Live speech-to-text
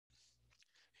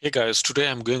Hey guys, today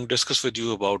I'm going to discuss with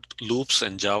you about loops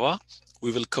in Java.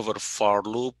 We will cover for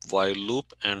loop, while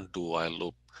loop, and do while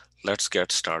loop. Let's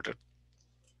get started.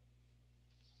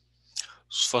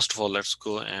 So first of all, let's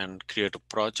go and create a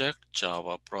project,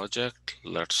 Java project.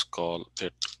 Let's call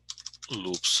it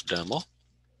loops demo.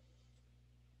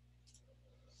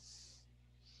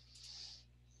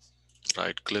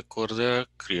 Right click over there,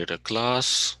 create a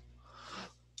class.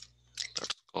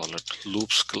 Let's call it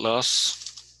loops class.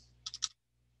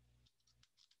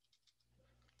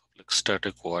 Public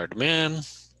static void main.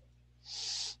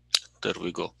 There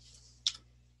we go.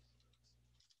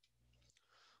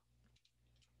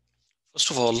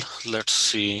 First of all, let's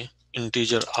see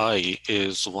integer I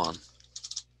is 1.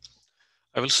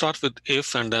 I will start with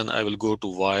if and then I will go to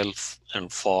while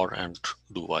and for and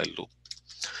do while loop.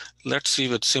 Let's see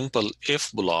with simple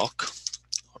if block.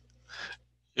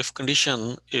 If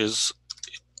condition is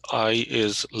I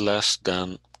is less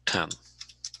than 10.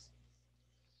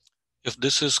 If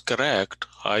this is correct,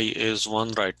 I is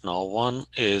 1 right now. 1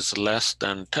 is less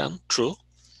than 10, true.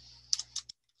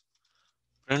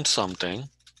 Print something.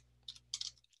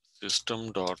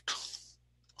 System dot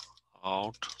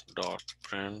out dot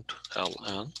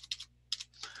println.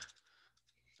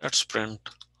 Let's print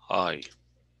I.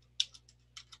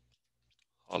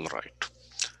 All right.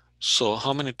 So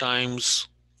how many times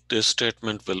this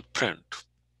statement will print,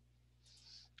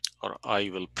 or I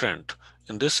will print?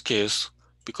 In this case,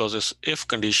 because it's if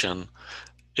condition,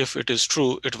 if it is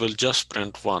true, it will just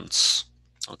print once.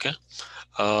 Okay.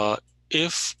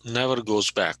 If never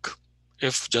goes back,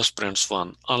 if just prints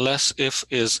one, unless if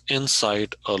is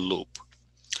inside a loop.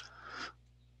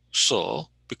 So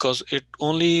because it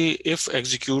only if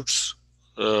executes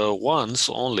once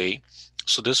only,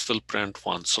 so this will print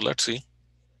once. So let's see,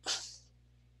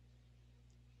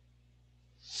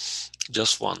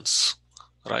 just once,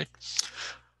 right?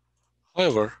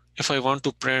 However, if I want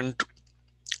to print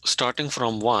starting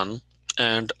from 1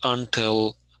 and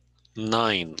until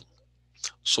 9,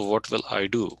 so what will I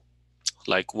do?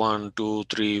 Like 1, 2,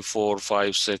 3, 4,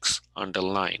 5, 6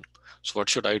 until 9. So what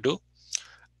should I do?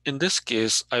 In this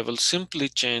case, I will simply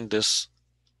change this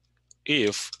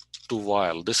if to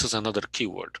while. This is another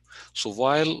keyword. So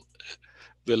while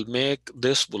will make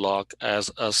this block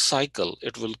as a cycle.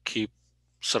 It will keep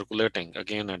circulating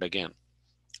again and again.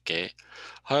 Okay.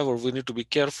 However, we need to be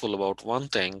careful about one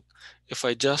thing. If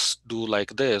I just do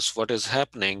like this, what is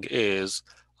happening is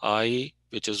I,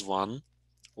 which is 1,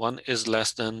 1 is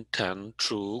less than 10,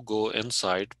 true, go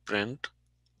inside, print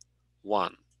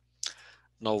 1.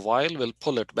 Now while we'll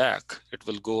pull it back, it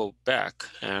will go back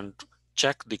and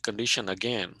check the condition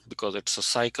again because it's a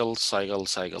cycle, cycle,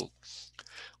 cycle.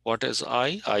 What is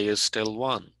I? I is still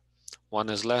 1. 1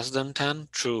 is less than 10,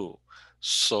 true.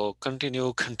 So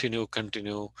continue, continue,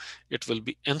 continue. It will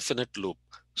be infinite loop.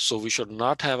 So we should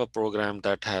not have a program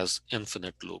that has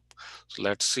infinite loop. So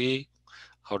let's see,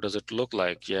 how does it look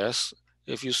like? Yes,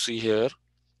 if you see here,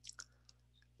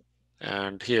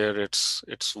 and here it's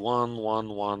 1, 1,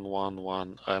 1, 1,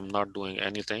 1. I'm not doing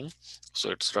anything,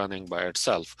 so it's running by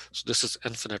itself. So this is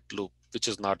infinite loop, which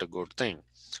is not a good thing.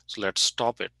 So let's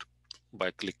stop it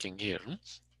by clicking here.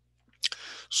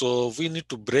 So we need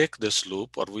to break this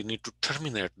loop, or we need to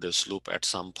terminate this loop at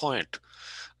some point.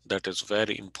 That is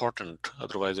very important.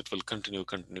 Otherwise it will continue,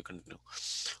 continue, continue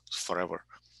forever.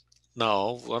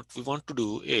 Now what we want to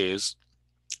do is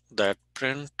that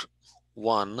print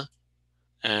 1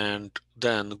 and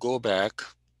then go back,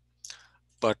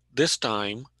 but this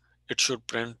time it should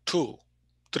print 2,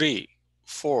 3,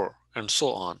 4, and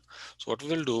so on. So what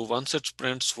we'll do, once it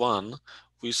prints 1,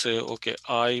 we say, okay,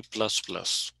 I plus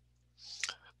plus.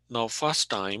 Now first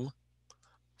time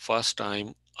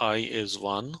I is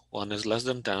 1, 1 is less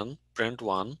than 10, print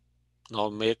 1. Now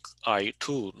make I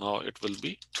 2, now it will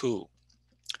be 2.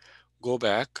 Go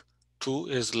back, 2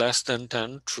 is less than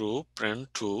 10, true, print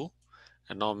 2,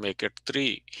 and now make it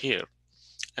 3 here.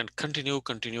 And continue,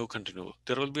 continue, continue.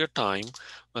 There will be a time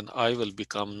when I will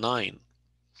become 9.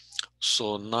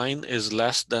 So 9 is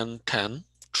less than 10,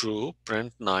 true,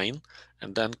 print 9,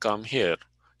 and then come here.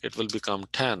 It will become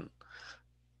 10.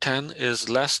 10 is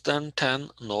less than 10,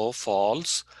 no,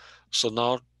 false. So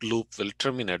now loop will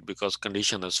terminate because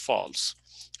condition is false.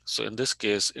 So in this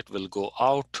case, it will go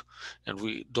out and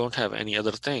we don't have any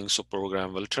other thing, so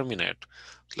program will terminate.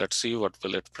 Let's see what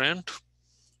will it print.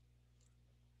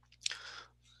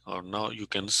 Now you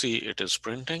can see it is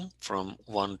printing from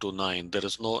 1 to 9. There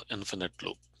is no infinite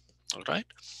loop. All right.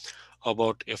 How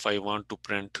about if I want to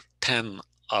print 10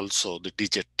 also, the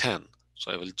digit 10?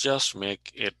 So I will just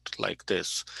make it like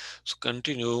this. So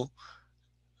continue.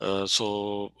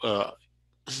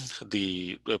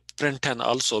 the print 10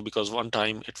 also, because one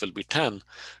time it will be 10.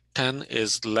 10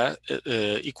 is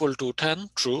equal to 10,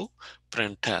 true,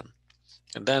 print 10.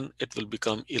 And then it will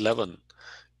become 11.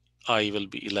 I will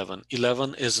be 11.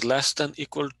 11 is less than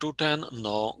equal to 10,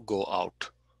 no, go out.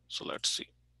 So let's see.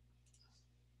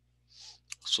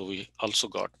 So we also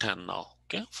got 10 now,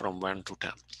 okay, from 1 to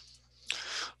 10.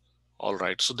 All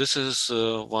right, so this is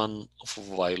one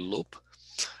while loop.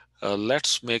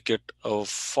 Let's make it a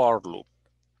for loop.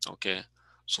 Okay,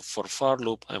 so for for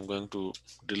loop, I'm going to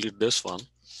delete this one,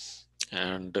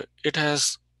 and it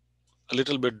has a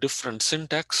little bit different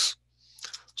syntax.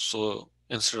 So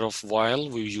instead of while,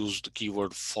 we use the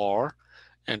keyword for,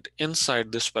 and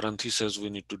inside this parenthesis, we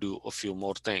need to do a few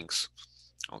more things.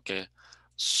 Okay,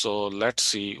 so let's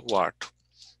see what.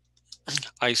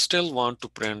 I still want to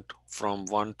print from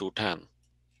 1 to 10.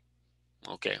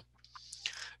 Okay,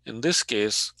 in this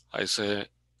case, I say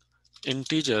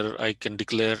integer I can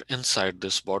declare inside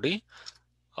this body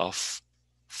of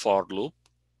for loop.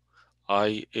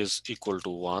 I is equal to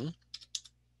 1.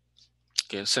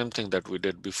 Okay, same thing that we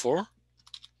did before.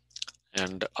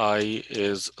 And I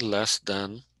is less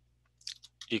than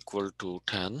equal to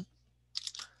 10.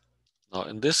 Now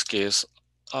in this case,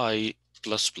 I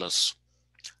plus plus.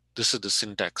 This is the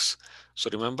syntax. So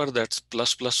remember that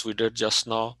plus plus we did just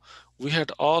now. We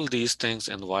had all these things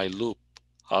in while loop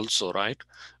also, right?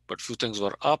 But few things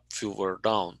were up, few were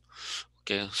down.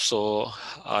 Okay, so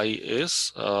I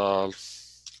is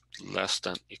less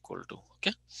than equal to.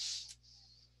 Okay,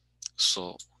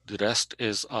 so the rest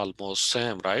is almost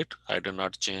same, right? I did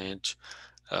not change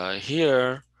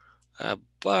here,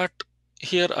 but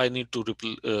here I need to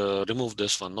remove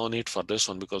this one. No need for this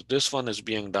one, because this one is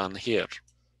being done here.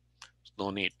 No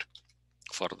need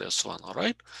for this one. All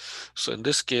right, so in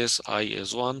this case, I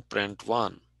is 1, print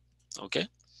 1. Okay,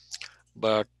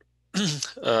 but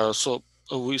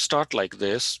we start like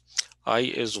this. I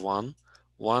is 1.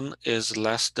 1 is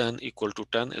less than equal to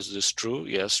 10. Is this true?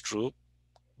 Yes, true.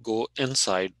 Go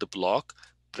inside the block,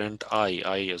 print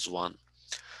I is 1.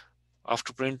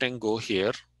 After printing, go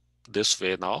here this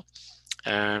way now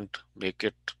and make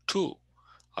it 2.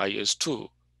 I is 2.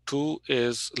 2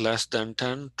 is less than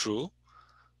 10, true,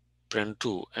 print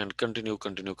 2, and continue,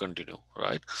 continue, continue,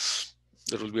 right?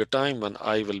 There will be a time when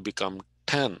I will become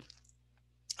 10.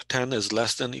 10 is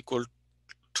less than equal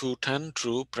to 10,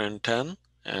 true, print 10,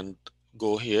 and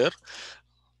go here.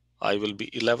 I will be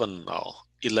 11 now.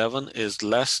 11 is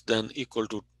less than equal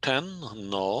to 10,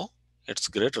 no, it's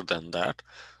greater than that.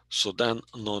 So then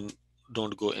no,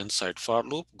 don't go inside for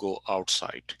loop, go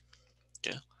outside.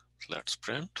 Okay, let's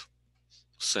print.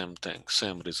 Same thing,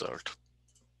 same result.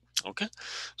 Okay,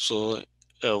 so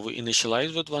we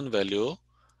initialize with one value,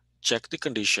 check the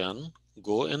condition,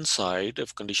 go inside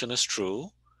if condition is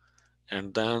true,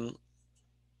 and then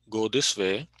go this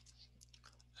way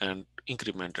and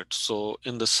increment it. So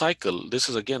in the cycle, this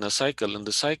is again a cycle. In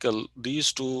the cycle,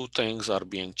 these two things are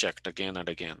being checked again and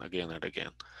again, again and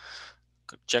again.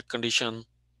 Check condition,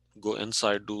 go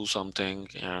inside, do something,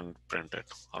 and print it.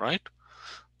 All right.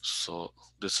 So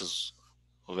this is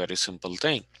a very simple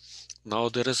thing. Now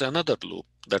there is another loop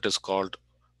that is called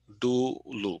do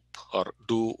loop or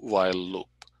do while loop.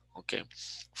 Okay.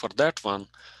 For that one,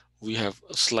 we have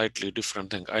a slightly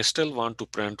different thing. I still want to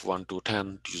print 1 to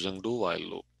 10 using do while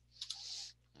loop.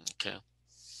 Okay.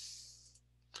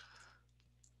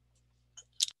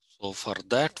 So for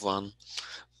that one,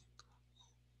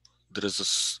 there is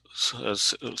a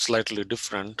slightly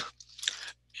different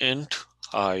int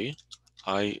I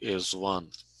is 1.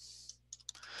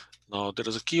 Now there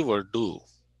is a keyword do,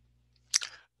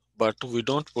 but we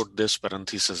don't put this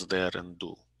parenthesis there in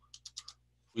do.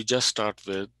 We just start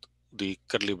with the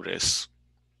curly brace.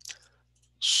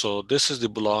 So this is the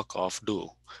block of do.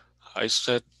 I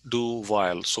said do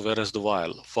while. So where is the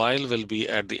while? While will be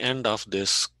at the end of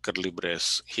this curly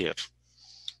brace here.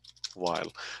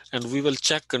 While, and we will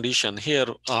check condition here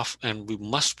off, and we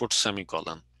must put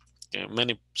semicolon. Okay,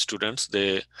 many students,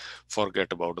 they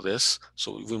forget about this,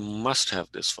 so we must have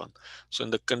this one. So in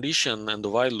the condition and the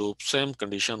while loop, same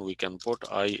condition, we can put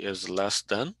I is less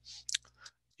than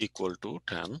equal to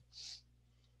 10,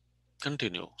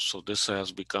 continue. So this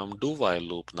has become do while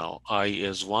loop now. I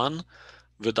is 1,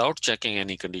 without checking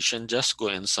any condition, just go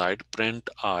inside, print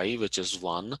I, which is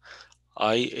 1.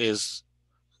 I is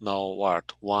now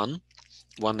what? 1.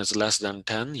 1 is less than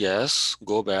 10, yes,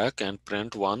 go back and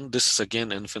print 1. This is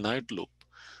again infinite loop,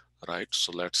 right?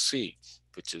 So let's see,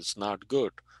 which is not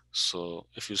good. So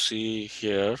if you see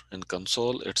here in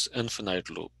console, it's infinite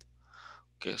loop.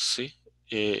 Okay, see,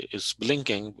 A is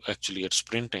blinking, actually it's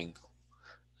printing,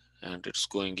 and it's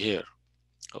going here.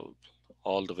 Oh,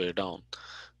 all the way down.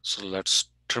 So let's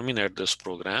terminate this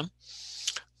program.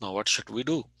 Now what should we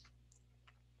do?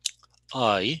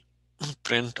 I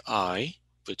print I,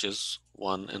 which is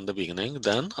 1 in the beginning,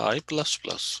 then I plus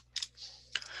plus.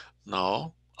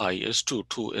 Now I is 2.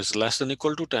 2 is less than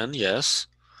equal to 10. Yes.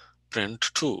 Print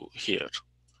 2 here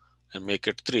and make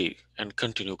it 3 and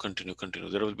continue, continue, continue.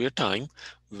 There will be a time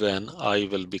when I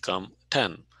will become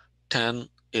 10. 10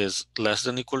 is less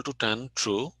than equal to 10.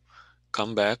 True.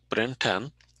 Come back, print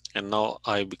 10, and now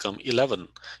I become 11.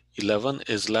 11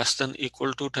 is less than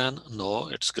equal to 10. No,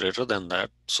 it's greater than that.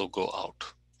 So go out.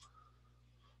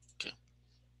 Okay.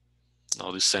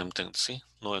 Now the same thing. See,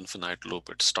 no infinite loop.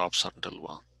 It stops until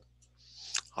 1.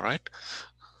 All right.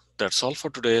 That's all for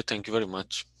today. Thank you very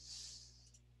much.